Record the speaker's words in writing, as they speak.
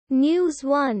News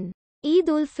 1.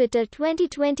 Eid-ul-Fitr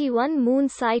 2021 moon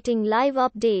sighting live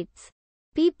updates.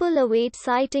 People await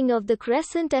sighting of the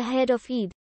crescent ahead of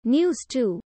Eid. News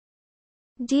 2.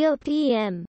 Dear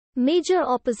PM. Major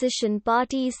opposition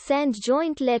parties send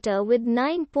joint letter with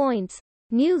 9 points.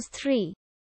 News 3.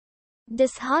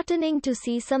 Disheartening to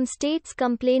see some states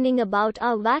complaining about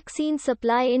our vaccine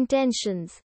supply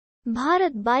intentions.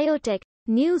 Bharat Biotech.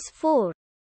 News 4.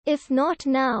 If not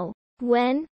now,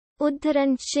 when?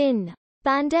 Uddharan Chin.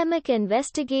 Pandemic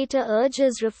Investigator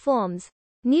Urges Reforms.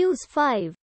 News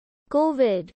 5.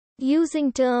 COVID.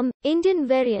 Using term, Indian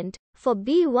variant, for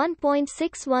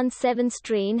B1.617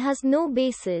 strain has no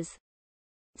basis,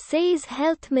 says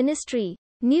Health Ministry.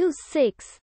 News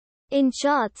 6. In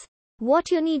charts, what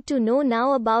you need to know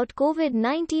now about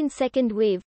COVID-19 second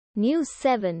wave. News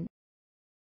 7.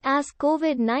 As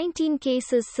COVID-19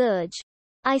 cases surge,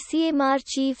 ICMR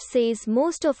chief says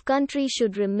most of country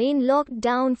should remain locked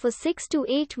down for 6 to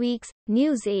 8 weeks.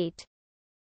 News 8.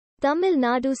 Tamil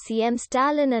Nadu CM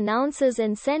Stalin announces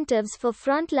incentives for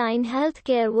frontline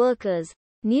healthcare workers.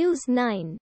 News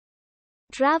 9.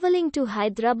 Traveling to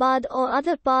Hyderabad or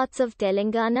other parts of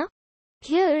Telangana?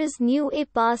 Here is new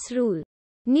e-pass rule.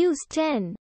 News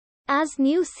 10. As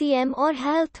new CM or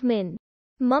Health Min,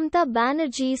 Mamata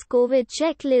Banerjee's COVID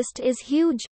checklist is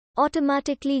huge,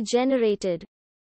 automatically generated.